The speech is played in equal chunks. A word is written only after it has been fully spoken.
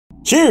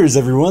Cheers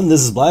everyone, this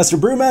is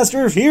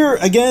BrewMaster here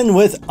again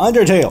with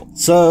Undertale.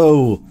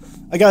 So,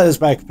 I got this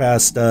back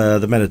past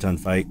the Mettaton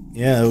fight.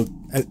 Yeah,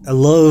 I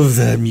love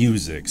that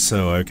music,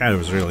 so I kind of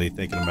was really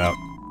thinking about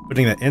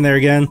putting that in there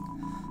again.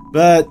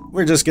 But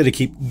we're just gonna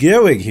keep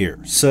going here.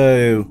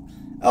 So,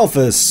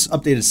 Alpha's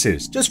updated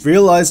status. Just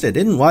realized I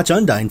didn't watch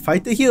Undyne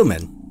fight the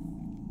human.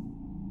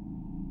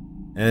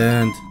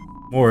 And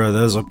more of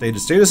those updated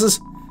statuses.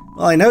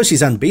 Well, I know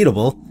she's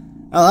unbeatable.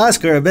 I'll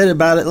ask her a bit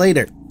about it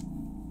later.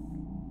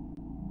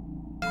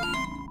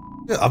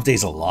 It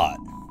updates a lot.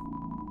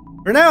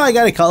 For now, I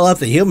gotta call up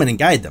the human and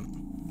guide them.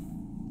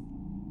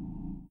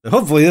 So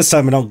hopefully this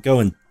time I don't go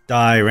and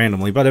die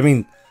randomly, but I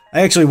mean,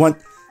 I actually want...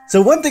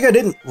 So one thing I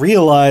didn't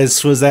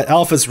realize was that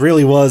Alphys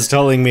really was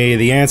telling me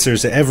the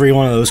answers to every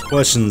one of those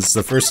questions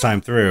the first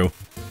time through.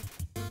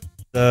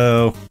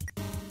 So,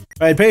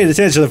 if I had paid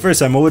attention the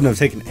first time, I wouldn't have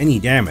taken any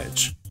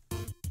damage.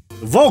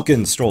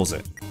 Vulcan strolls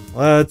in.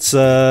 Let's,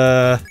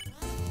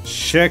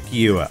 check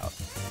you out.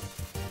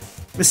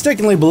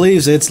 Mistakenly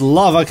believes its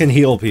lava can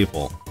heal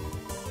people.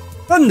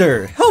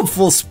 Thunder,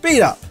 helpful,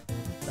 speed up!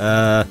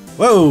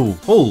 Whoa,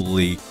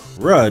 holy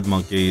crud,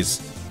 monkeys.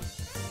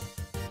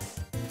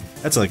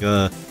 That's like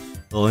a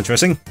little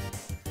interesting.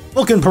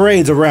 Vulcan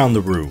parades around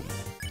the room.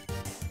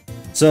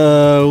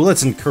 So,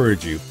 let's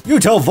encourage you. You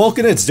tell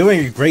Vulcan it's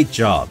doing a great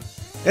job.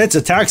 Its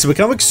attacks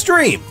become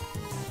extreme.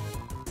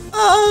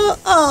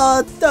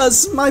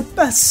 Does my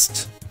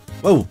best.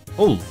 Whoa,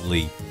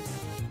 holy.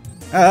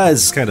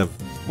 That's kind of...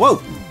 Whoa!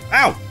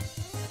 Ow!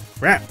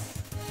 Crap.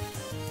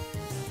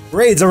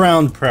 Parades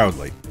around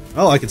proudly.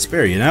 Oh, I can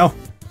spare you now.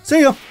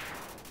 See ya!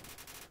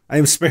 I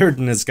am spared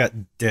and it's got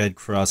dead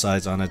cross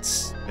eyes on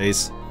its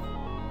face.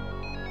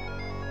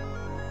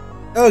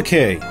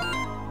 Okay.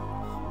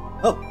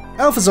 Oh,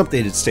 Alpha's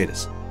updated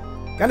status.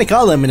 Gotta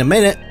call them in a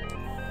minute.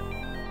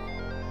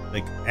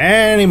 Like,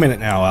 any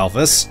minute now,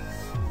 Alphys.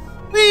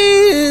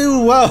 Whee!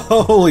 Whoa,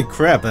 holy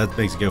crap, that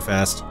makes it go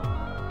fast.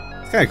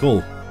 It's kinda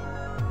cool.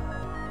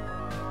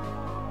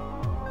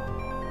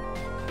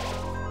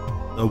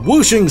 The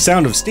whooshing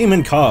sound of steam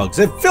and cogs,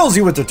 it fills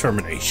you with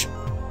determination.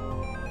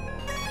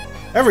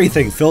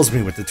 Everything fills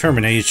me with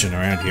determination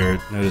around here, it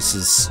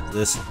notices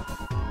this.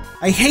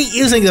 I hate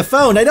using the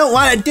phone, I don't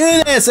want to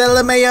do this,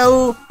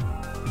 LMAO!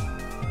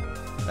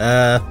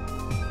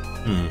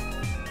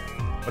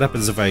 What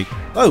happens if I...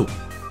 Oh!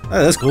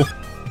 Oh, that's cool.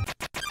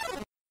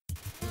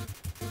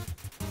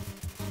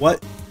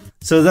 What?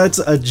 So that's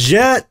a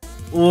jet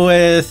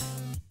with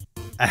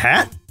a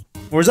hat?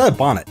 Or is that a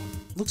bonnet?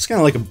 Looks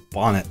kind of like a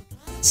bonnet.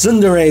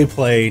 Tsundere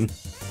plane.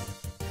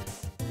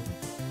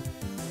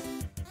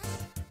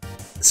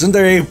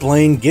 Tsundere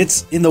plane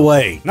gets in the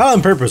way. Not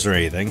on purpose or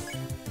anything.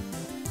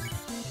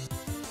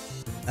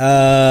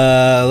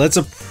 Let's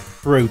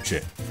approach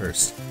it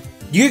first.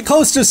 You get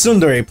close to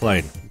Tsundere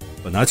plane,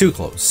 but not too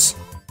close.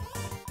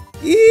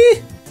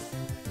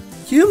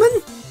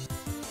 Human?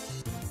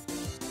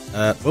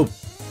 Oh.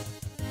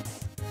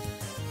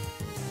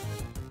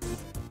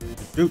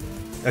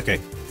 Okay.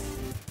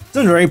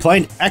 Tsundere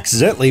plane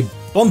accidentally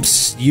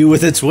bumps you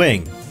with its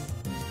wing.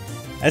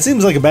 That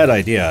seems like a bad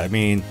idea. I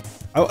mean,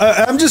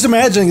 I'm just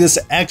imagining this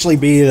to actually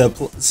be the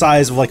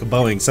size of like a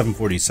Boeing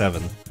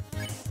 747.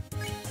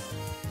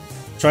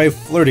 Try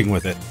flirting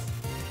with it.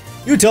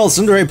 You tell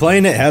Tsundere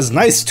plane it has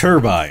nice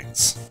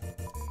turbines.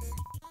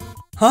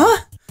 Huh?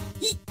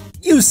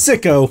 You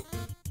sicko.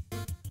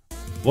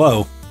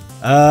 Whoa.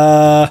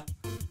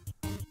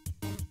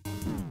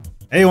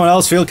 Anyone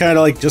else feel kind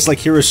of like just like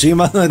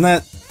Hiroshima in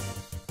that?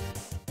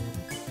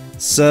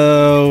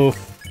 So...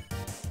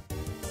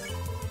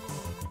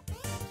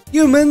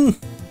 Human!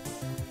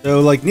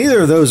 So, like,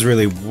 neither of those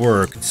really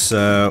worked,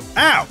 so...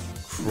 Ow!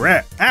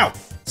 Crap! Ow!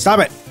 Stop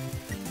it!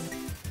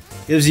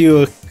 Gives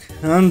you a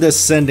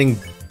condescending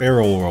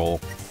barrel roll.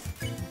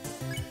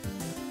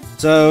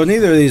 So,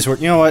 neither of these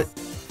work. You know what?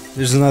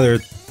 There's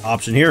another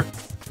option here.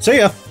 See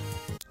ya!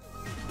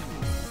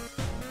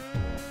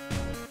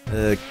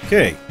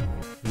 Okay.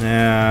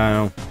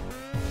 Now...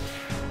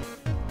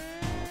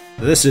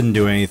 This didn't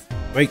do anything.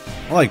 Wait,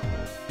 like,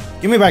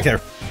 give me back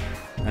there.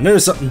 I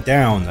noticed something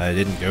down that I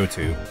didn't go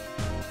to.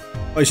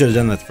 Probably should have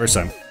done that the first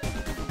time.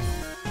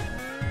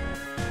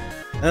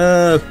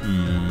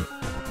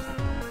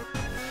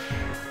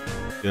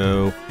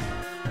 Go.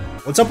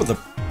 What's up with the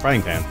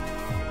frying pan?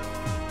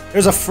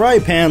 There's a fry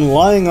pan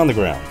lying on the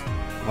ground.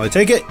 Will I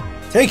take it?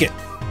 Take it!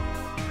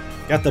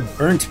 Got the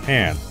burnt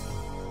pan.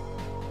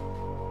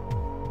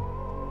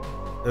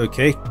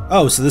 Okay.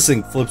 Oh, so this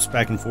thing flips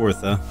back and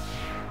forth, huh?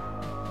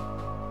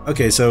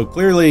 Okay, so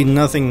clearly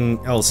nothing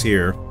else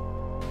here.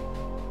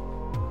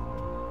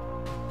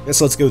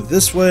 Guess let's go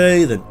this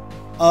way, then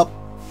up,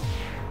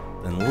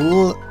 then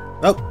oh!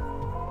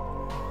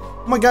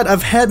 Oh my god,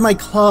 I've had my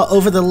claw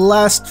over the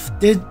last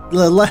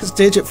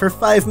digit for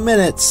 5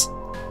 minutes.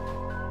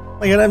 Oh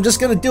my god, I'm just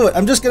gonna do it.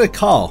 I'm just gonna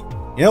call.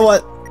 You know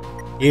what?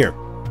 Here.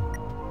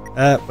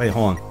 Wait,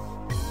 hold on.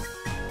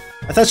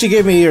 I thought she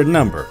gave me your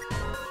number.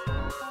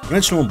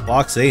 Dimensional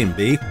box A and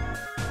B.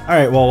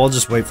 Alright, well, we'll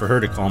just wait for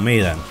her to call me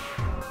then.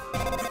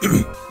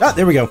 Ah,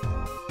 there we go.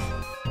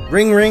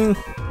 Ring ring.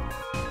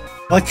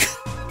 Like,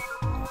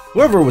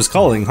 whoever was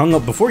calling hung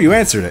up before you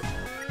answered it.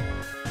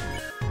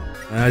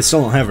 And I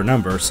still don't have her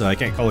number, so I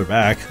can't call her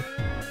back.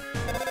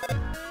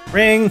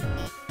 Ring.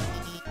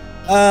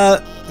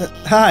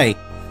 Hi.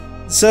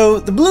 So,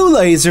 the blue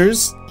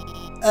lasers,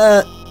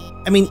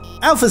 I mean,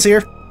 Alpha's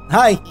here.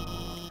 Hi.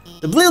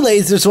 The blue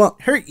lasers won't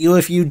hurt you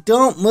if you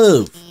don't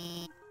move.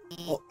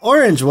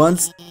 Orange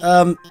ones,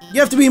 you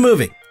have to be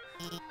moving.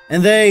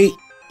 And they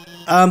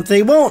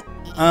won't,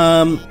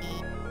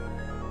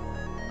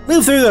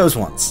 move through those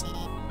ones.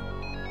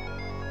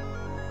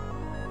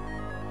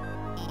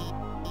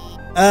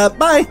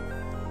 Bye.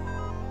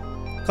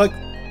 Click.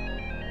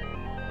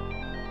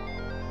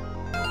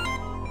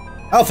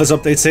 Alpha's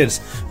update status.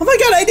 Oh my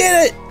god, I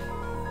did it!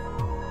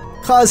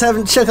 Claws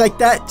haven't shook like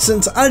that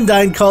since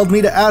Undyne called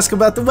me to ask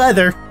about the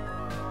weather.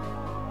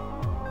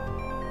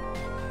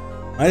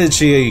 Why did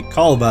she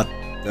call about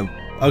them?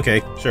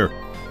 Okay, sure.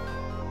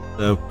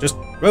 So, just...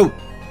 Whoa!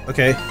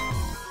 Okay.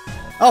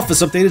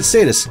 Alpha's updated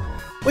status.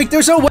 Wait,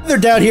 there's no weather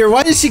down here.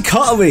 Why did she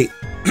call me?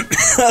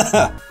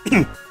 Let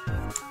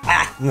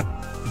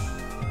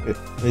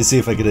me see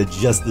if I can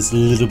adjust this a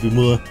little bit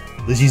more.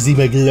 Let you see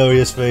my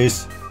glorious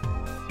face.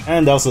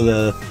 And also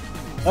the...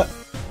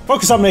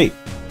 focus on me!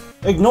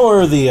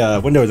 Ignore the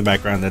window in the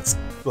background that's,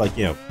 like,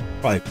 you know,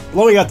 probably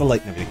blowing out the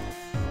light and everything.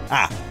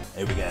 Ah,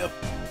 there we go.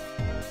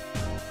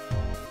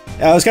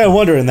 Yeah, I was kind of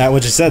wondering that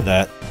when you said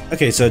that.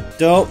 Okay, so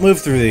don't move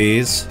through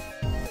these.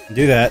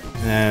 Do that,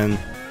 and...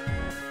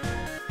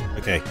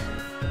 Okay.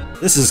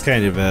 This is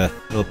kind of a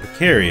little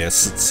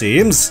precarious, it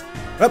seems.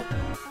 Up,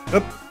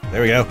 up,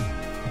 there we go.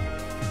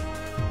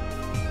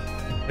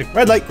 Like,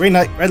 red light, green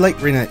light, red light,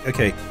 green light.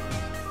 Okay.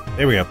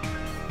 There we go.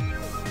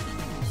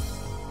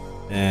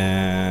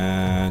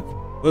 And...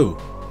 Whoa.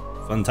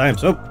 Fun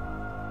times. Oh.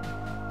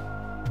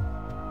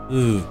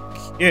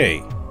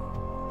 Okay.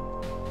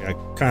 I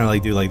kind of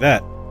like do like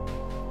that.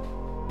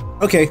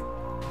 Okay.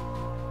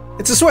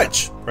 It's a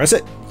switch. Press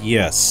it.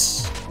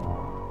 Yes.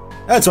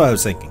 That's what I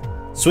was thinking.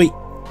 Sweet.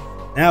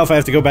 Now if I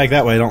have to go back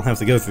that way, I don't have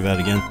to go through that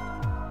again.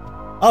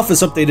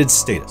 Office updated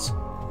status.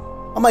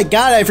 Oh my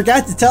god, I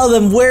forgot to tell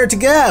them where to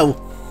go!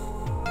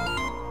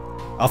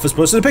 Office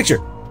posted a picture.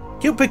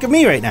 Cute pic of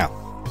me right now.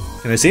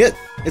 Can I see it?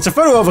 It's a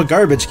photo of a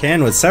garbage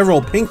can with several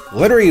pink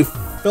glittery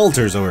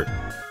filters over it.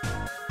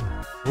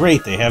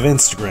 Great, they have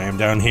Instagram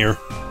down here.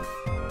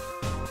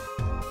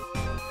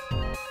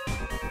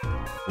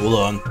 Hold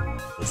on.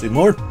 Let's see,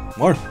 more?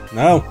 More?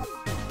 No.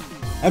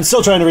 I'm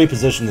still trying to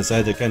reposition this. I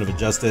had to kind of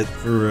adjust it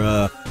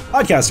for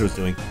podcast I was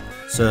doing.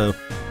 So,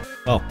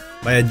 well,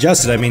 by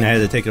adjust it, I mean I had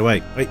to take it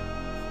away. Wait.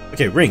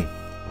 Okay, ring.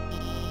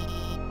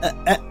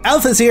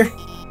 Alpha's here.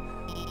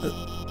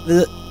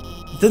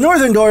 The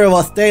northern door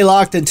will stay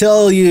locked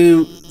until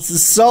you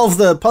solve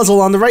the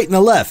puzzle on the right and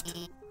the left.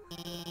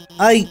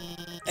 I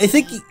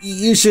think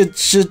you should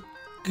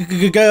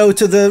go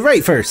to the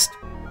right first.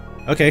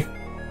 Okay.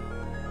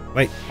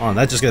 Wait, hold on,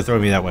 that's just gonna throw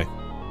me that way.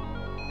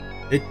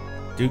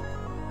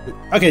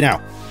 Okay,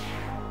 now.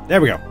 There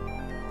we go.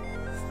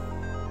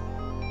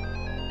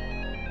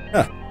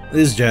 Huh, what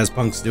is Jazz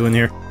Punk's doing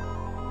here?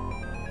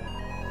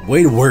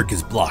 Way to work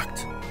is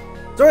blocked.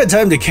 So I had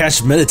time to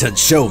catch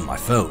Mettaton's show on my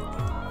phone.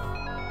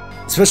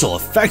 Special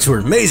effects were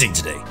amazing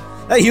today.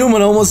 That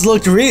human almost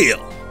looked real.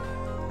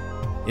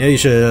 Yeah, you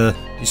should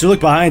look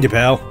behind you,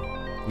 pal.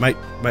 You might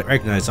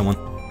recognize someone.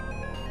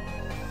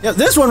 Yeah,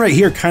 this one right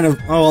here kind of,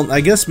 well,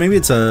 I guess maybe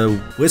it's a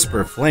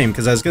Whisper of Flame,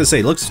 because I was gonna say,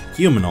 it looks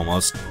human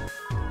almost.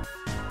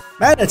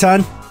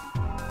 Mettaton!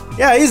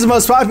 Yeah, he's the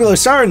most popular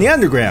star in the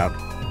underground.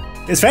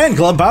 His fan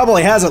club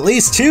probably has at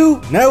least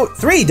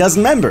 3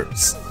 dozen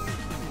members.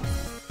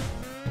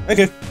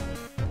 Okay.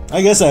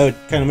 I guess I would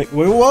kind of make,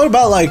 what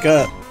about like,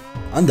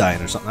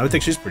 Undyne or something? I would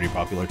think she's pretty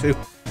popular too.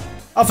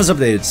 Office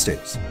updated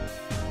status.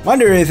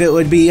 Wonder if it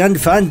would be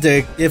unfun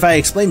if I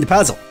explained the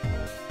puzzle.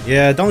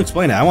 Yeah, don't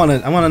explain it. I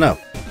wanna know.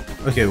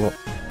 Okay, well,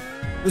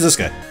 who's this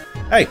guy?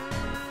 Hey!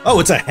 Oh,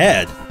 it's a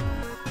head!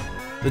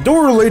 The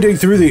door leading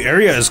through the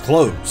area is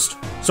closed,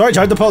 so I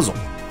tried the puzzle.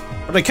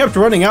 But I kept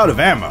running out of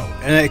ammo,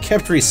 and it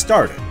kept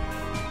restarting.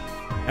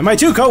 And my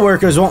 2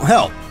 co-workers won't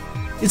help.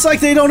 It's like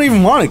they don't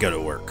even want to go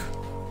to work.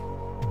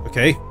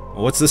 Okay,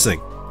 well, what's this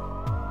thing?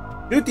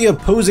 Shoot the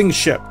opposing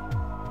ship.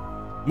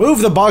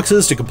 Move the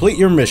boxes to complete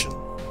your mission.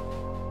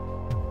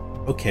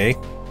 Okay.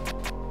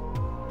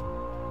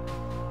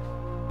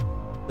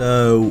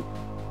 So...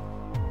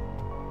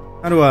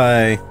 how do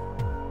I...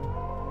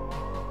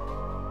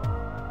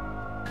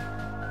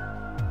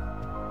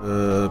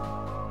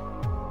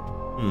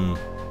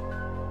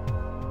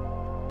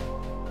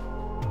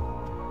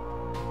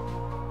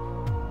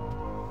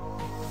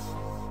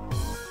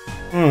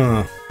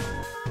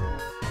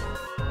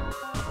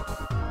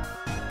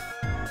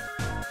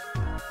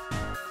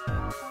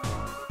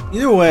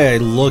 Either way I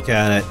look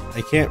at it,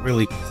 I can't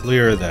really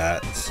clear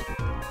that.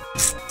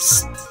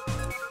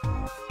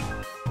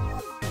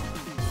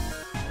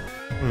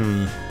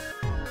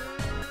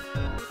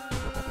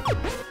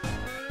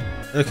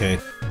 Okay.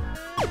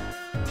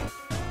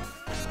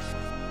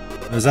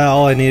 Is that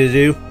all I need to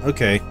do?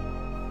 Okay.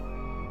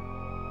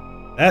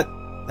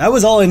 That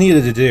was all I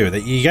needed to do.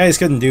 That you guys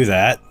couldn't do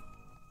that.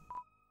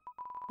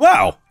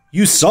 Wow,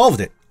 you solved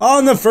it.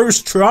 On the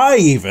first try,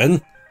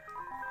 even.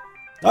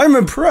 I'm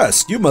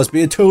impressed. You must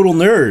be a total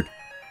nerd.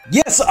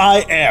 Yes,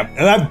 I am,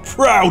 and I'm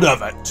proud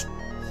of it.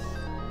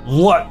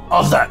 What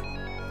of that?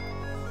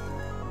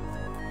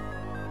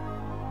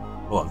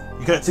 Hold on,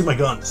 you can't see my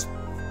guns.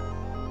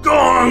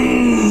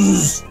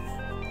 Guns!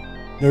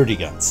 Nerdy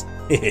guns.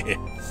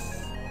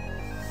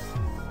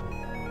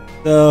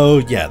 So,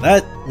 yeah,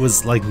 that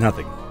was like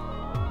nothing.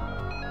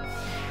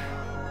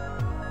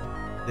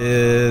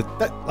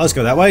 Let's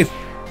go that way.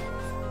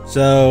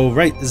 So,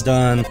 right is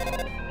done.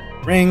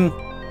 Ring.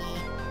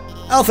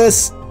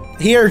 Alphys,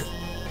 here.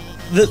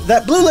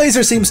 That blue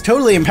laser seems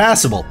totally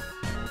impassable.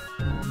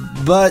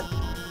 But,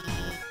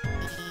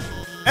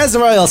 as a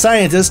royal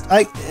scientist,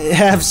 I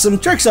have some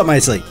tricks up my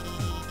sleeve.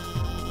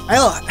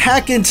 I'll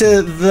hack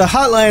into the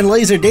Hotline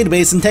laser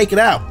database and take it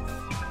out.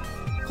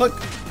 Click.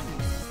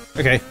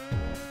 Okay.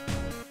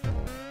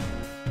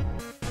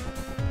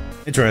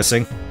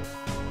 Interesting.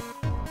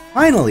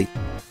 Finally,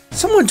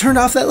 someone turned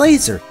off that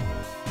laser.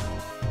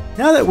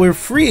 Now that we're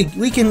free,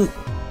 we can...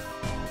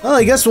 Well,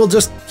 I guess we'll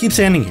just keep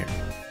standing here.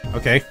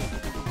 Okay.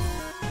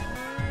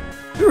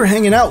 We were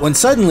hanging out when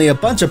suddenly a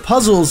bunch of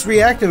puzzles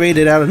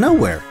reactivated out of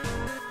nowhere.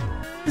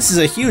 This is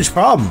a huge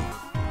problem.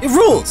 It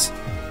rules.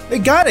 They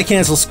gotta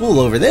cancel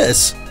school over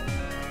this.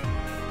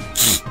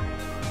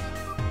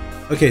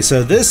 Okay,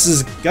 so this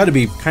has gotta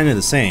be kind of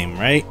the same,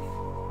 right?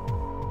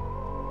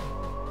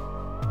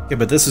 Okay,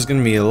 but this is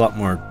gonna be a lot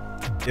more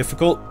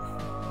difficult.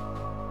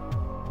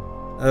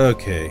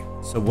 Okay,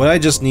 so what I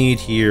just need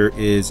here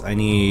is I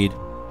need to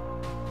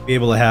be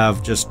able to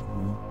have just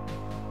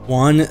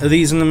one of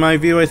these in my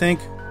view, I think.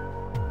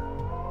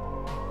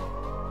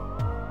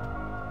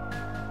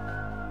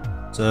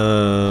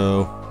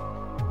 So...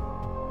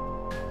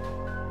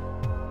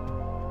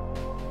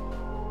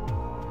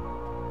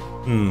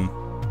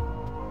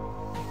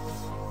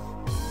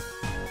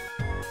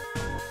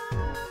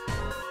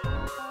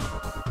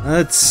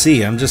 Let's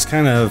see, I'm just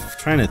kind of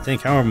trying to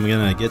think how I'm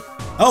gonna get...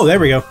 Oh, there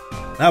we go.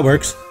 That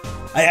works.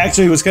 I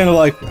actually was kind of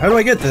like, how do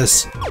I get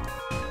this?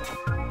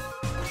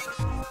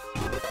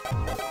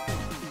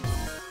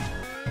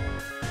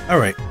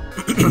 Alright.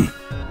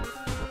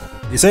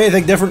 You say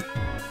anything different?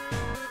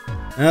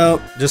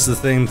 No, just the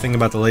same thing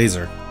about the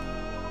laser.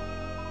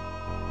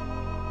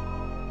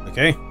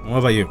 Okay, what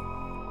about you?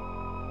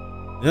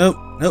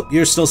 Nope,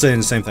 you're still saying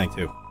the same thing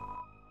too.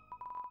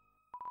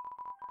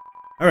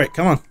 Alright,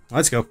 come on,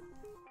 let's go.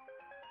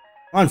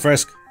 Come on,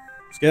 Frisk.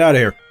 Let's get out of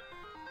here.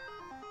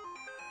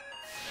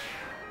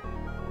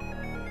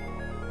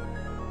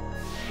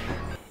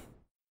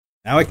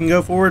 Now I can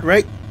go forward,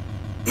 right?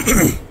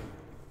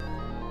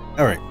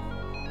 Alright.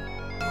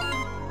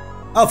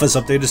 Alphys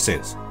updated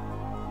status.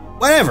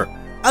 Whatever,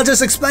 I'll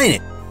just explain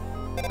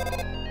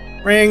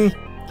it. Ring.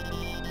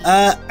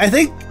 I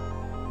think...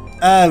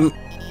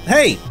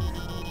 hey!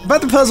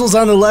 About the puzzles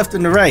on the left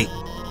and the right.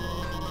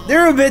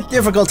 They're a bit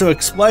difficult to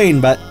explain,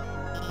 but...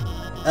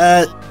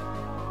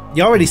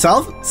 you already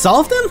solved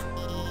them?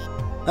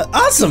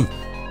 Awesome!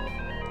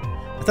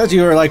 I thought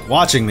you were, like,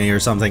 watching me or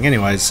something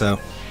anyways, so...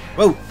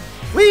 Whoa!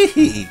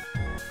 Wee-hee!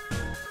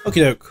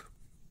 Okie doke.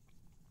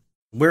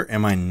 Where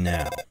am I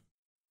now?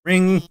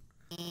 Ring.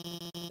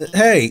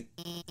 Hey,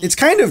 it's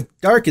kind of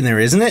dark in there,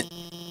 isn't it?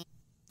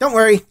 Don't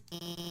worry.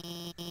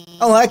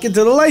 I'll hack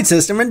into the light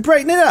system and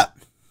brighten it up.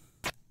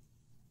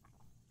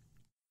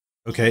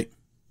 Okay.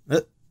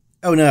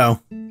 Oh no.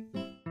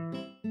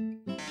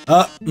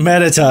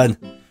 Mettaton.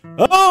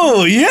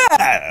 Oh,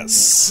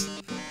 yes!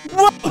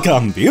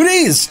 Welcome,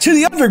 beauties, to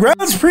the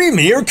Underground's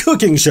premier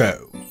cooking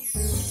show.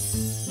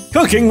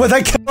 Cooking with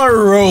a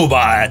killer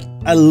robot.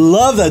 I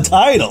love the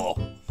title.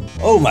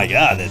 Oh my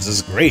god, this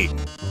is great.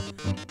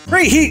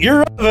 Preheat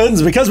your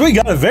ovens because we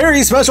got a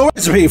very special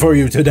recipe for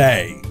you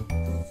today.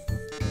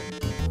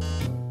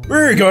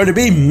 We're going to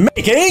be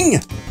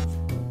making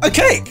a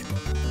cake.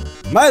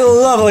 My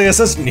lovely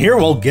assistant here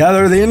will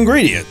gather the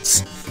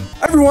ingredients.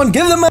 Everyone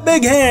give them a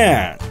big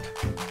hand.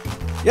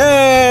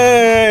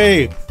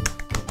 Yay!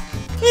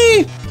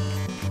 Eee.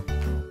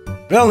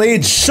 We'll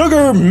need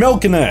sugar,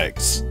 milk, and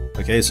eggs.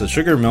 Okay, so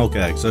sugar, milk,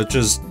 eggs, which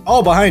is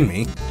all behind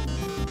me.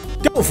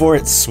 Go for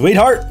it,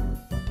 sweetheart.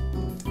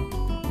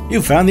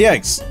 You found the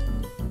eggs.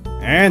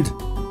 And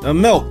the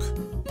milk.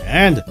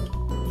 And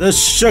the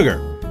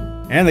sugar.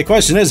 And the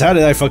question is, how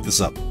did I fuck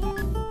this up?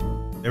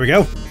 There we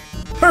go.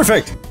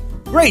 Perfect!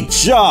 Great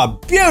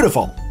job!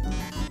 Beautiful!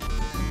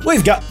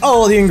 We've got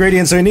all the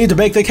ingredients we need to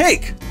bake the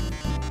cake!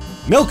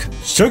 Milk,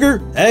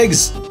 sugar,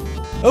 eggs.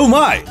 Oh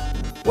my!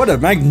 What a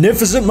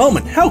magnificent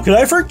moment! How could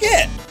I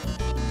forget?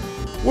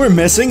 We're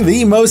missing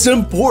the most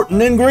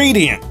important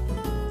ingredient.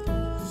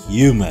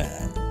 Human.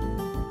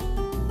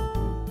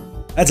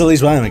 That's at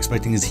least what I'm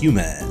expecting is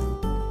human.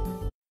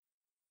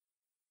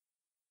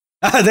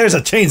 Ah, there's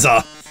a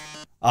chainsaw!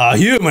 A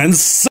human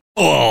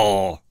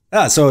soul!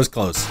 Ah, so it's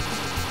close.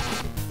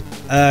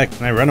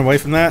 Can I run away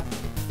from that?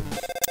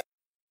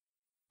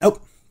 Nope.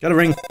 Got a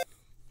ring.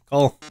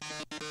 Call.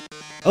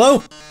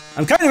 Hello?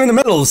 I'm kind of in the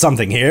middle of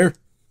something here.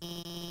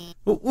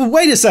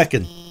 Wait a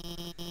second.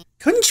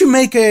 Couldn't you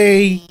make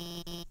a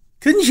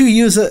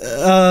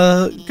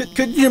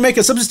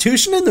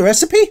substitution in the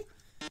recipe?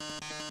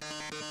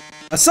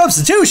 A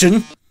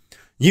substitution?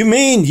 You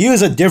mean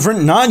use a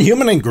different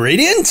non-human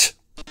ingredient?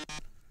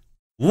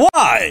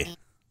 Why?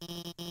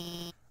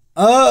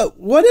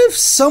 What if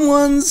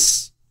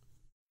someone's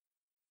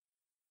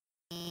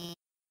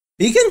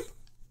vegan?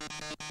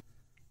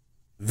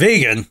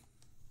 Vegan?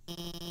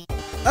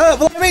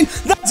 Well, I mean,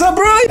 that's a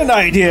brilliant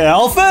idea,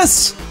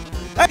 Alphys!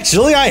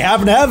 Actually, I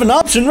happen to have an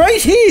option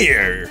right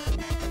here!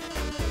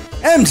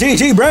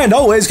 MTT brand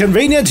always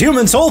convenient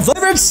human soul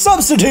flavored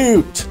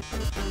substitute!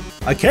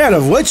 A can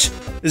of which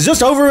is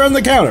just over on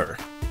the counter.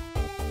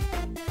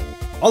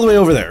 All the way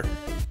over there.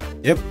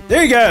 Yep,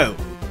 there you go!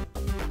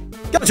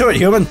 Go to it,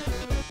 human!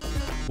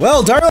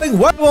 Well, darling,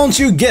 why won't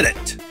you get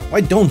it? Why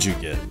don't you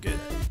get it?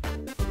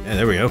 Yeah,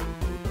 there we go.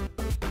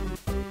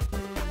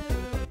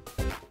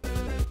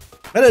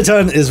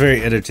 Mettaton is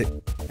very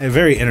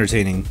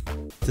entertaining,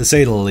 to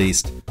say the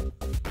least.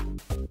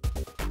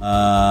 By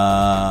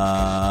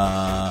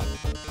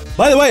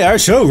the way, our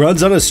show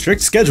runs on a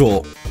strict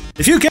schedule.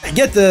 If you can't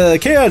get the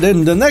can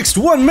in the next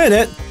 1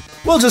 minute,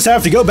 we'll just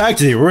have to go back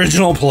to the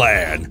original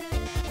plan.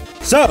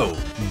 So,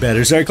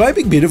 better start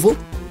climbing, beautiful.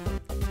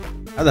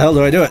 How the hell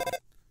do I do it?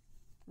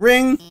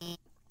 Ring.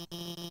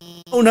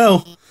 Oh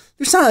no,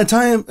 there's not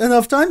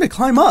enough time to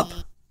climb up.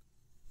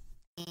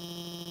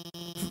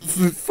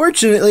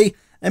 Fortunately,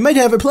 I might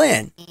have a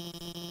plan.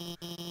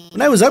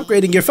 When I was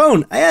upgrading your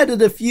phone, I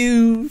added a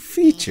few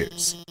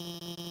features.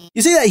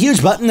 You see that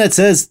huge button that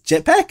says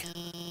jetpack?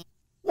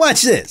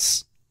 Watch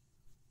this.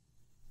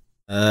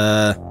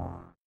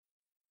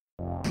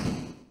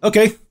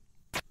 Okay.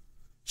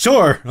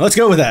 Sure, let's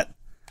go with that.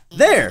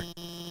 There!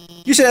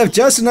 You should have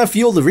just enough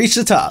fuel to reach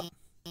the top.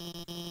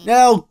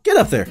 Now, get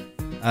up there.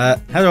 How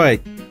do I...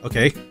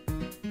 Okay.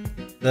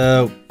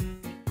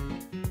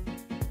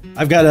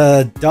 I've got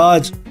to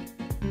dodge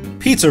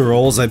pizza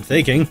rolls, I'm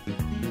thinking.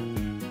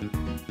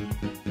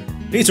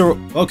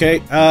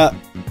 Okay,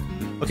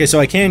 okay, so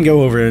I can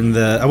go over in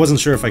the... I wasn't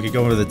sure if I could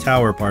go into the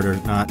tower part or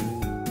not.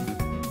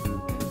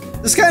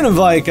 It's kind of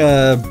like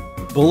a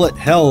bullet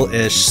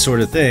hell-ish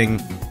sort of thing.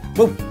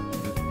 Whoa!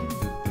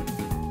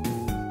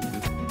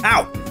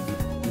 Ow!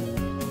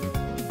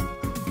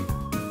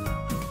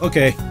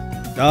 Okay.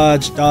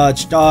 Dodge,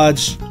 dodge,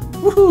 dodge.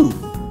 Woohoo!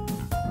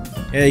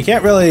 Yeah, you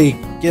can't really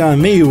get on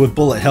me with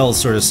bullet hell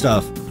sort of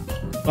stuff.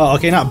 Well,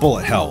 okay, not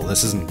bullet hell.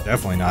 This isn't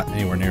definitely not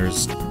anywhere near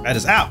as bad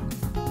as... Ow!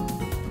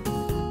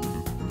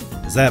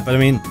 Is that, but I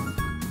mean,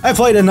 I've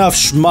played enough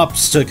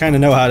shmups to kind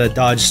of know how to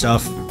dodge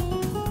stuff.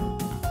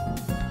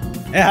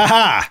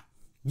 Ha!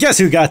 Guess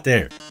who got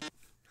there?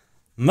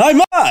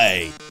 My!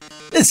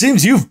 It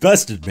seems you've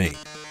bested me.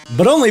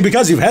 But only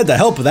because you've had the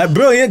help of that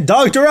brilliant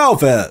Dr.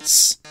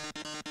 Alphys.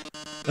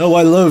 Oh,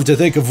 I love to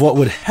think of what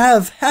would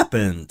have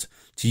happened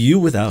to you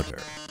without her.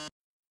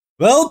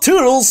 Well,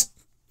 toodles!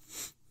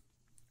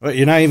 Wait,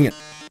 you're not even gonna...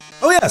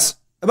 Oh yes!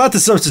 About the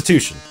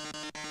substitution.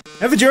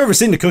 Haven't you ever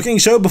seen the cooking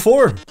show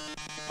before?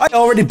 I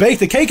already baked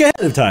the cake ahead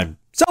of time,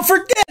 so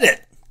forget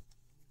it!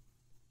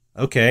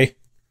 Okay.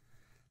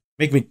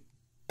 Make me...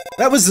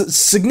 That was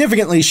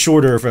significantly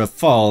shorter of a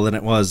fall than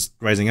it was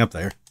rising up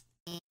there.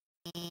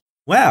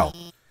 Wow.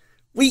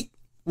 We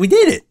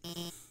did it.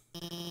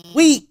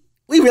 We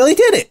really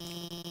did it.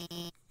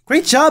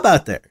 Great job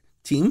out there.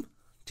 Team.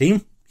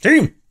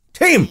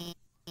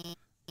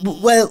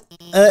 Well,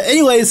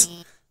 anyways,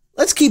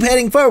 let's keep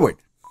heading forward.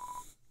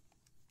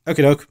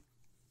 Okie doke.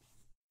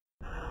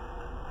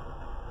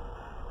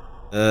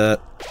 Go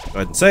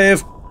ahead and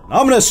save. An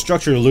ominous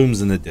structure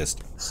looms in the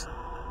distance.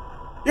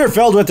 You're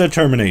filled with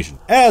determination,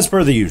 as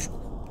per the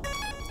usual.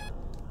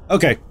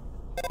 Okay.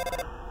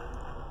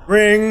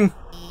 Ring.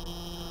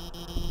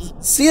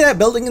 See that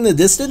building in the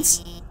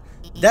distance?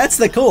 That's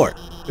the core,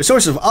 the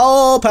source of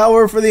all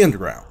power for the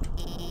underground.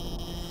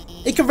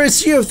 It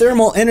converts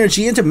geothermal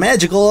energy into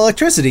magical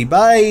electricity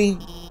by...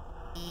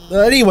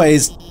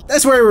 anyways,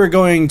 that's where we're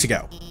going to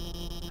go.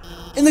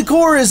 In the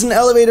core is an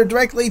elevator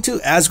directly to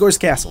Asgore's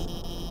castle.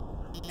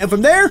 And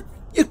from there,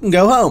 you can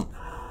go home.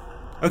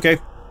 Okay.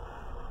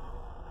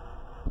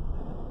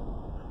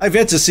 I've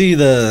yet to see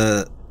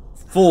the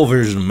full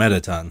version of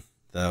Mettaton,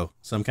 though,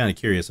 so I'm kind of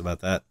curious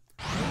about that.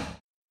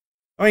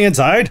 Going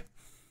inside.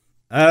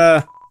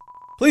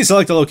 Please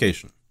select a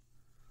location.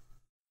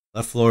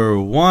 Left floor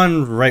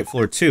 1, right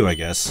floor 2, I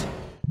guess.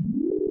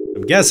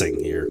 I'm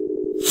guessing here.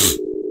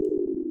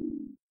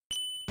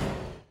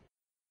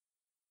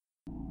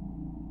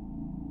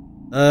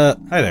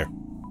 Hi there.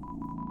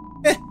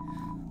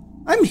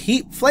 I'm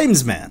Heat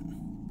Flamesman.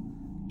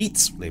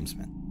 Heat's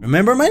Flamesman.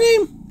 Remember my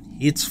name?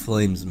 Heat's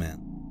Flamesman.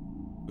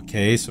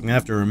 Okay, so I'm gonna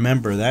have to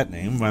remember that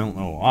name. I don't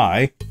know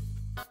why.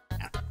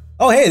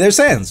 Oh, hey, there's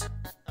Sans.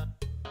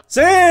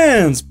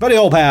 Sans! Buddy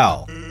old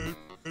pal.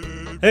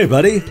 Hey,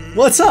 buddy.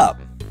 What's up?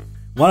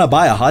 Wanna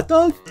buy a hot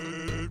dog?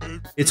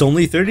 It's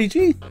only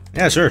 30G.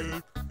 Yeah, sure.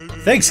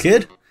 Thanks,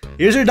 kid.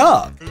 Here's your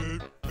dog.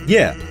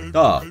 Yeah,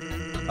 dog.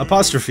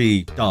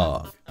 apostrophe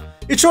dog.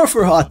 It's short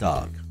for hot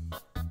dog.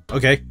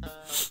 Okay.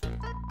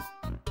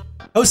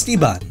 Hosty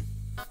bun.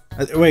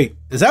 Wait,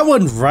 is that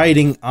one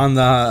writing on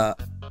the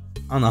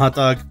hot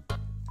dog?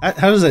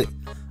 How does it?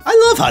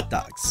 I love hot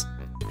dogs.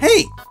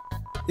 Hey,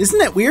 isn't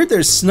that weird?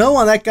 There's snow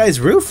on that guy's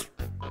roof.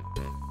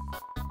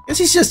 Guess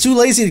he's just too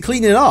lazy to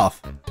clean it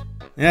off.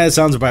 Yeah, it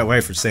sounds about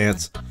right for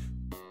Sans.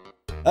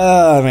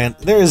 Oh man,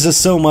 there is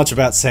just so much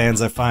about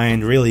Sans I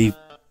find really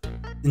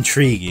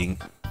intriguing.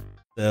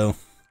 So,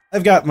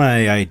 I've got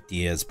my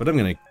ideas, but I'm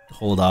gonna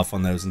hold off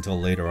on those until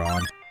later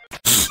on.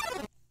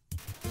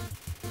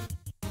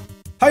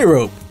 High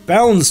rope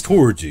bounds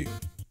towards you.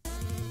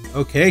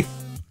 Okay.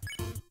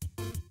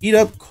 Heat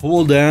up,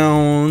 cool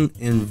down,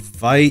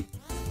 invite.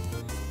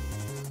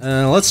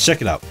 Let's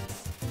check it out.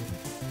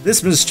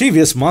 This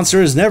mischievous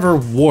monster is never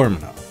warm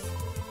enough.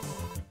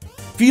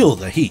 Feel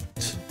the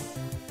heat.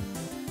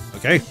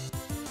 Okay.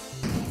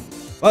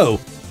 Whoa.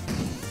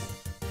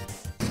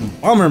 Some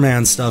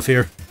Bomberman stuff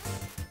here.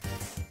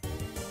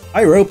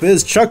 High rope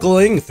is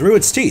chuckling through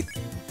its teeth.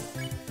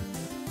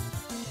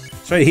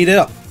 Try to heat it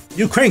up.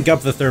 You crank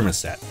up the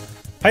thermostat.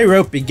 High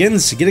rope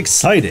begins to get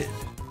excited.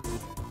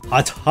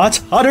 Hot, hot,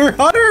 hotter,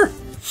 hotter!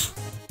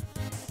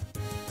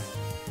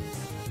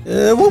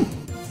 Whoa.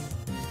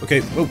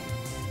 Okay, whoa.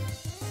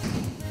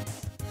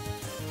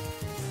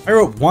 High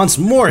rope wants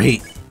more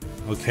heat.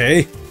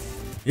 Okay.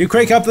 You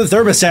crank up the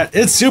thermostat.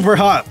 It's super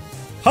hot.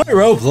 High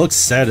rope looks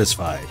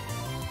satisfied.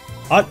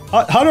 Hot,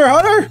 hot, hotter,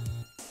 hotter!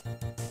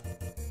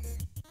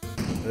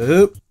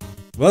 Oop.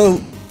 Whoa.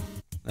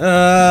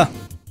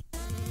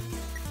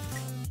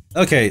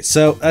 Okay,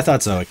 so I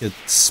thought so. I could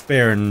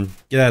spare and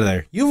get out of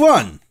there. You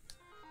won!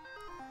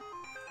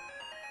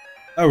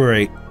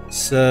 Alright,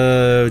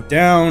 so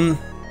down,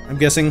 I'm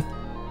guessing.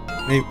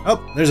 Maybe,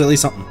 oh, there's at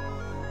least something.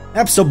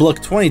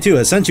 Appstoblook 22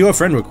 has sent you a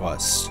friend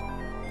request.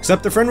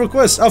 Accept the friend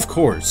request? Of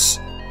course.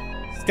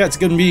 It's got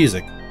good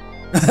music.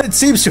 It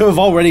seems to have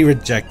already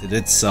rejected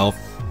itself.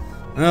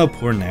 Oh,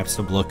 poor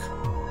Napstoblook.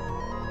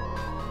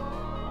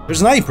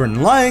 There's an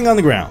apron lying on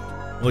the ground.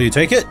 Will you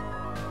take it?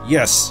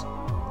 Yes.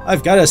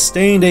 I've got a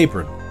stained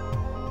apron.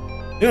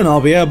 Soon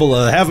I'll be able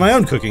to have my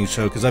own cooking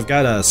show because I've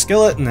got a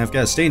skillet and I've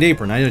got a stained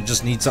apron. I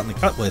just need something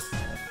to cut with.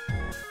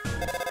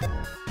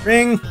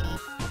 Ring.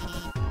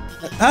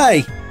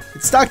 Hi,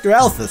 it's Dr.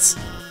 Alphys.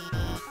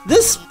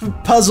 This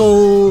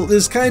puzzle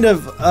is kind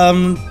of,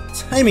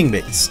 timing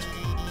based.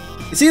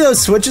 You see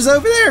those switches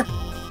over there?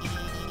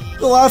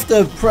 You'll have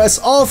to press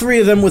all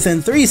 3 of them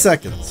within 3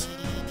 seconds.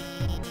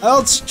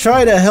 I'll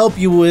try to help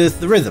you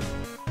with the rhythm.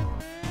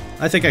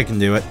 I think I can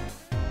do it.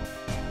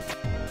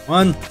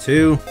 1,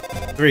 2,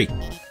 3.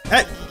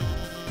 Hey!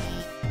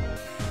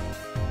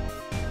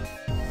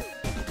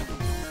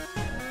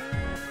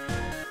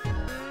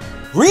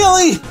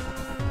 Really?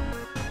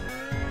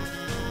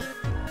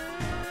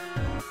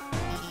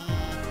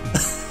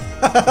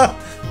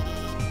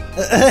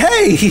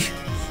 Hey!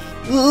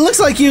 Looks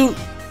like you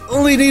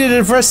only needed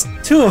to press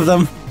 2 of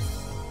them.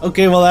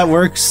 Okay, well that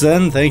works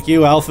then. Thank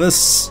you,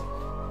 Alphys.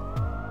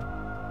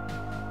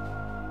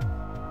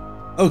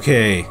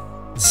 Okay,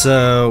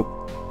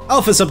 so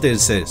Alphys updated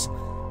status.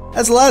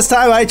 That's the last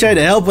time I tried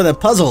to help with a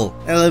puzzle,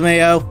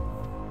 LMAO.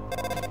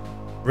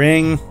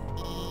 Ring.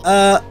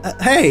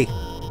 Hey.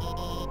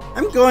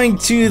 I'm going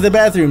to the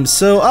bathroom,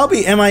 so I'll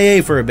be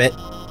MIA for a bit.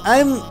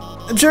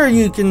 I'm sure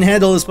you can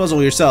handle this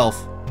puzzle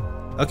yourself.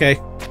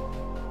 Okay.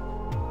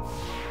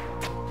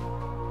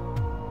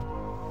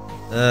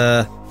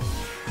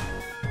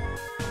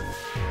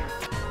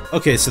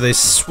 Okay, so they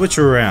switch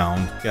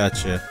around.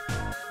 Gotcha.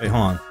 Wait,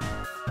 hold on.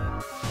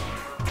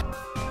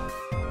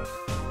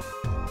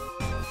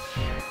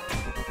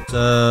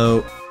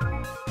 So...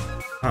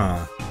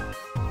 Huh.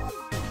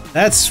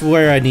 That's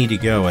where I need to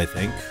go, I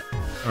think.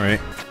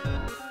 Alright.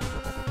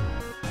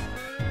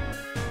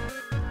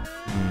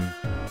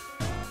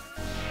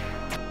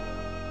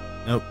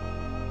 Nope.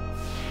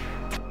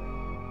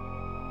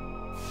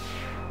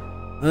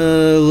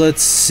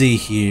 Let's see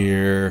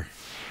here.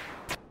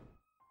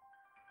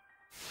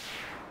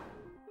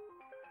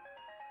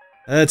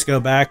 Let's go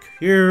back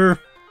here.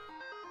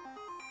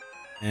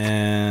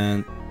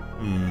 And...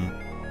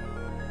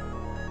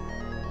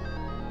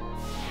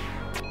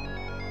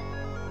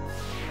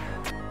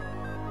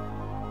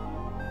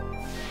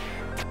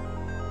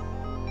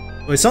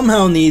 I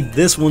somehow need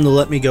this one to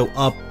let me go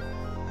up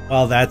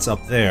while that's up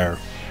there.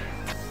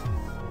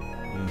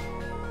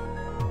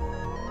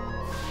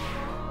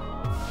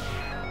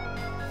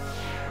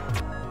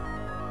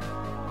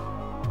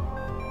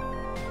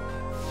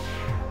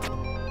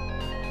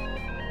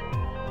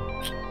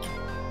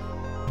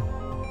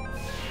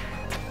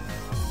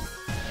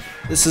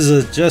 This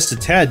is just a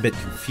tad bit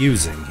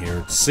confusing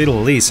here, to say the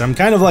least. I'm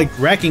kind of like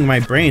racking my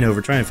brain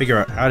over trying to figure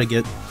out how to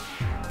get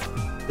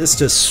this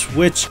to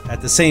switch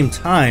at the same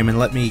time and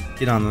let me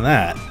get on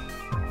that.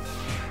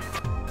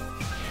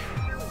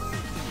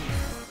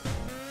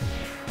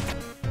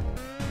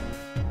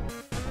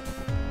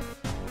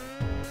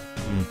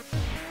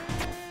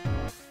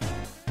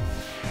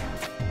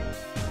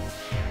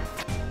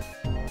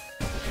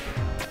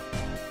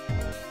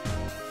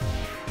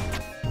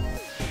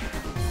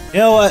 You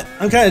know what?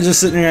 I'm kind of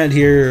just sitting around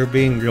here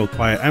being real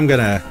quiet. I'm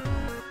gonna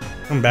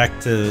come back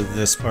to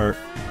this part.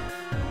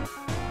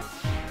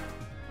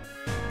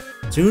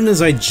 As soon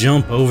as I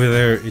jump over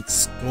there,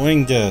 it's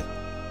going to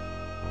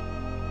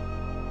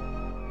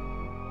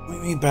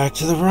point me back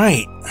to the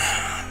right.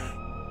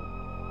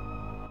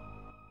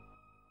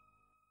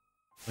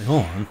 Wait,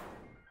 hold on.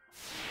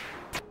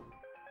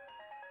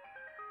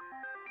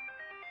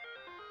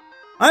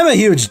 I'm a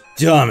huge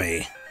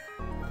dummy.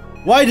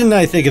 Why didn't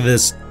I think of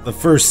this the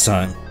first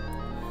time?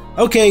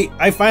 Okay,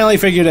 I finally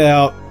figured it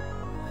out.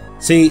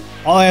 See,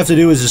 all I have to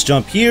do is just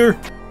jump here,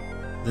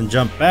 then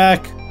jump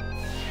back.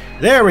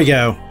 There we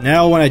go.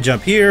 Now when I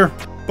jump here,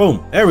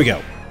 boom, there we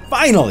go.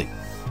 Finally!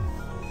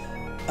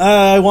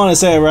 I want to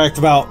say I racked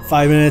about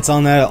 5 minutes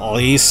on that at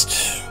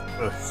least.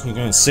 I'm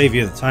gonna save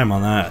you the time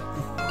on that.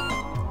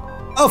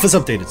 Alpha's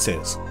updated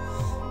status.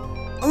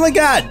 Oh my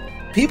god!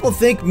 People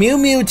think Mew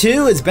Mew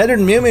 2 is better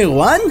than Mew Mew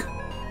 1?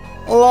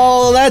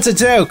 Lol, that's a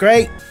joke,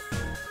 right?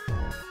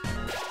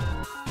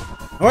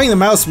 Knowing the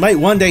mouse might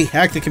one day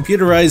hack the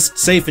computerized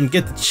safe and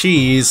get the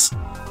cheese,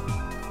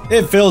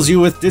 it fills you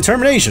with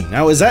determination.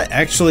 Now, is that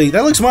actually...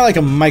 that looks more like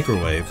a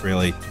microwave,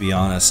 really, to be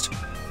honest.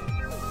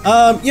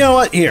 You know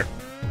what? Here.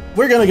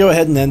 We're gonna go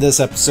ahead and end this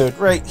episode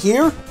right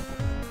here,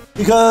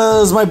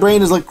 because my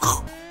brain is like,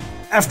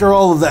 after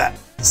all of that.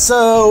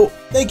 So,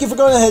 thank you for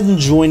going ahead and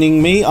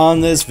joining me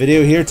on this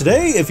video here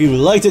today. If you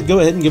liked it, go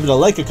ahead and give it a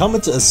like, a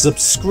comment, a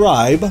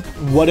subscribe,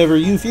 whatever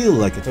you feel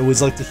like. I'd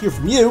always like to hear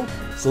from you,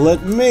 so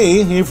let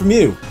me hear from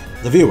you,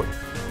 the viewer.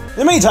 In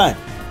the meantime,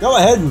 go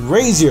ahead and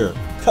raise your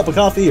cup of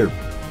coffee, or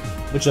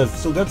which I've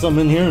still got some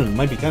in here and it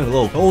might be kind of a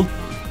little cold,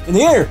 in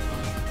the air,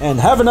 and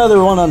have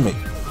another one on me.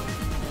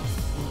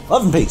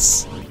 Love and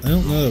peace. I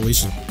don't know that we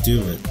should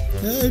do it.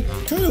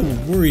 I'm kind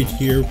of worried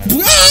here.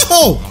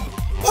 Ow!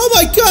 Oh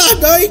my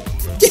god, I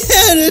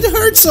can't! It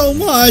hurts so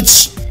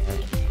much!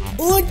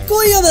 What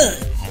goyama?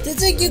 To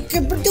think you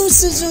can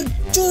produce so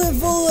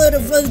joyful out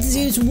of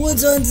these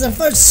woods on the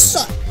first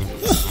shot.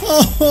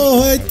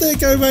 Oh, I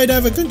think I might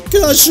have a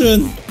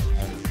concussion.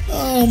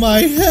 Oh,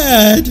 my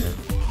head.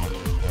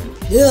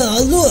 Yeah,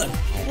 look.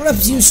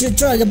 Perhaps you should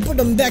try to put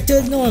them back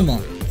to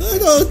normal.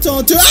 I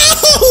don't do.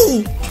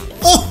 Ow!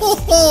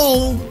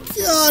 Oh,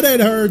 God, it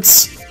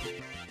hurts.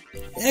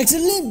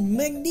 Excellent,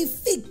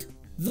 magnifique.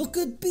 You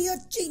could be a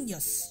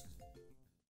genius.